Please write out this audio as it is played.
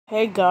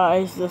Hey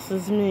guys, this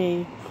is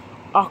me,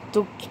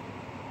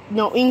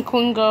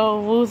 Inkling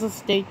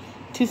Losers Day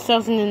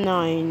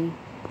 2009.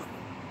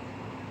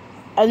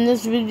 And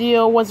this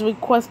video was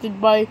requested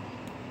by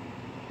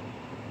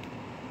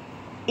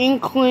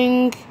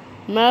Inkling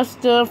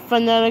Master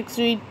Fanatic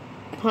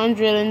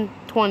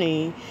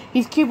 320.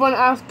 He's keep on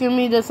asking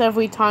me this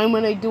every time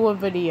when I do a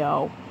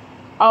video.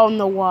 I don't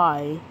know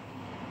why.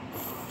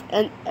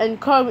 And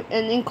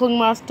Inkling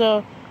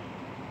Master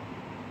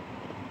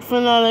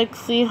Fanatic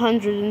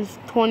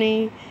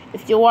 320,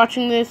 if you're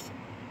watching this,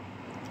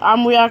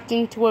 I'm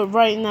reacting to it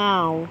right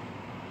now.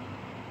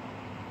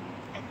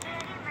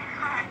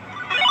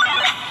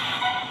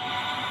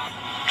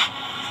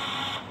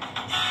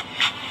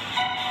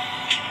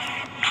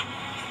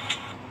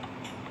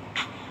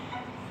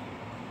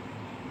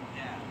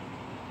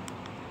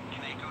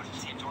 Can I go to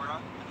see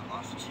Dora and the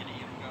Lost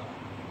City of Gold?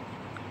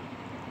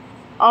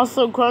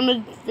 Also,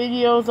 grounded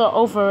videos are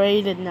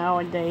overrated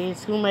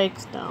nowadays. Who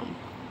makes them?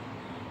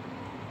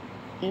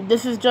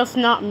 This is just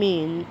not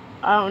me.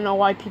 I don't know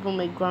why people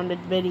make grounded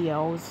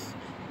videos.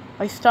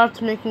 I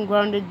stopped making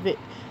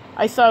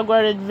I saw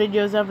grounded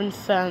videos ever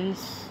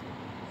since.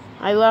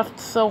 I laughed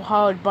so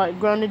hard, but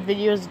grounded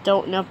videos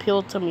don't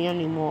appeal to me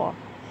anymore.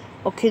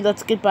 Okay,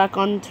 let's get back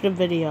onto the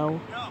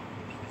video. No,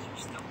 because you're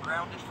still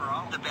grounded for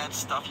all the bad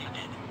stuff you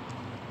did.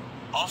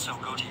 Also,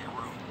 go to your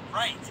room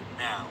right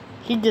now.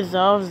 He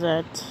deserves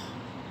it,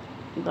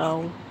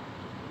 though.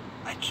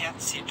 I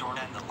can't see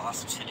Dora and the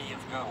Lost City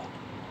of Gold.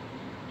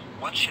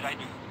 What should I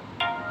do?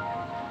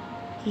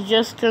 He's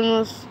just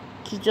gonna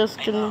sneak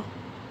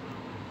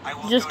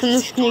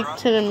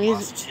to the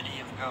music.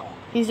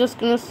 He's just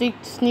gonna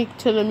sneak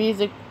to the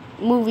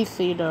movie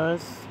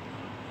theaters,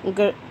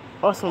 or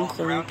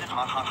something.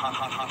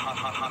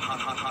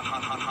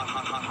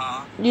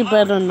 You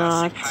better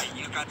not.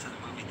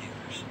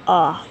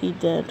 Ah, he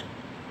did.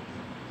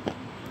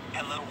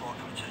 Hello,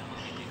 welcome to the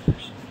movie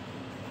theaters.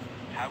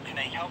 How can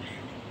I help you?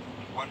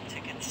 One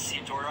ticket to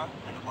see Dora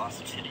and the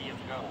Lost City of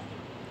Gold.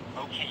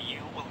 Okay,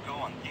 you will go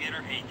on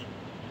Theater 8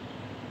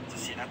 to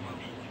see that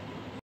movie.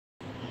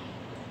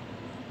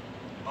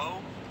 Oh,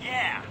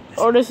 yeah!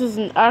 This is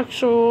an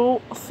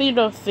actual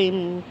theater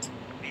themed.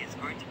 It's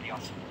going to be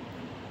awesome.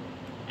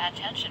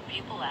 Attention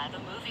people at the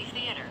movie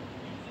theater.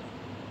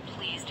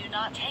 Please do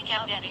not take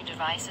out any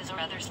devices or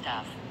other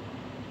stuff.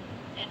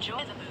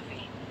 Enjoy the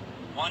movie.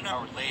 1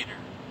 hour later.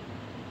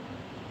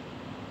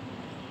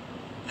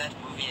 That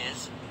movie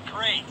is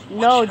great.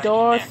 No,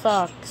 Dora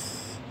sucks.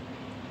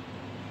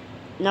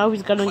 Now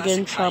he's gonna get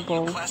in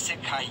trouble. I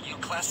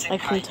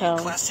can tell.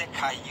 This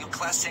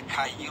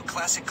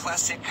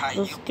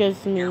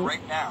gives me.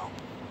 Right now.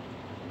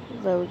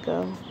 There we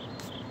go.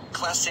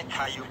 Classic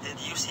Caillou. Did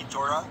you see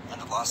Dora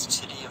and the Lost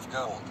City of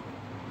Gold?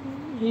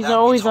 He's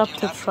always up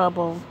to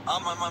trouble.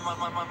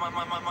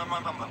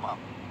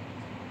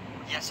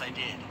 Yes, I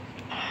did.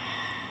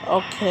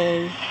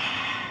 Okay.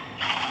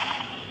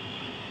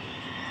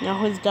 Now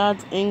his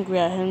dad's angry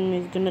at him and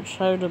he's gonna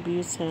try to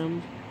abuse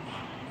him.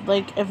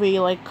 Like every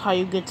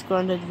Caillou gets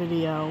grounded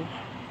video.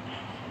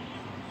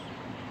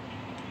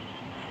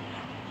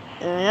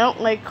 And I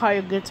don't like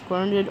Caillou gets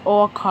grounded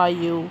or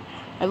Caillou.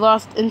 I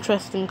lost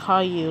interest in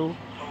Caillou.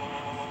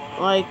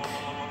 Like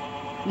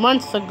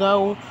months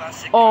ago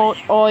or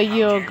a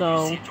year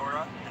ago.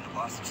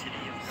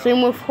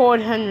 Same with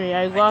Horde Henry.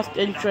 I lost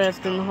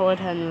interest in Horde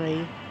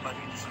Henry. But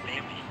you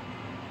disobey me.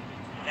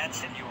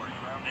 That's it, you are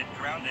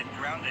grounded.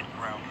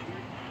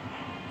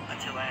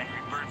 Until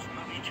Angry Birds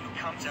Movie 2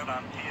 comes out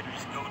on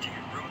theaters, go to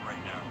your room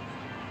right now.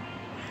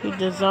 He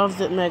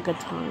deserves it mega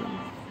time.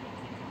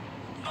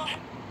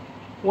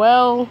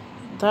 Well,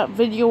 that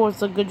video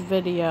was a good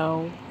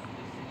video.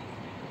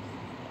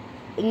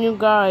 And you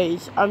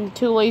guys, I'm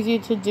too lazy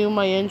to do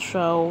my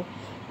intro.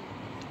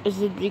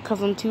 Is it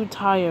because I'm too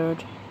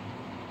tired?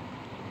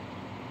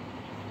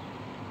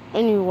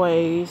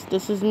 Anyways,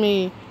 this is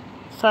me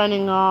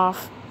signing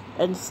off,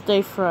 and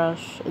stay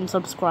fresh and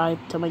subscribe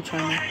to my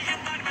channel.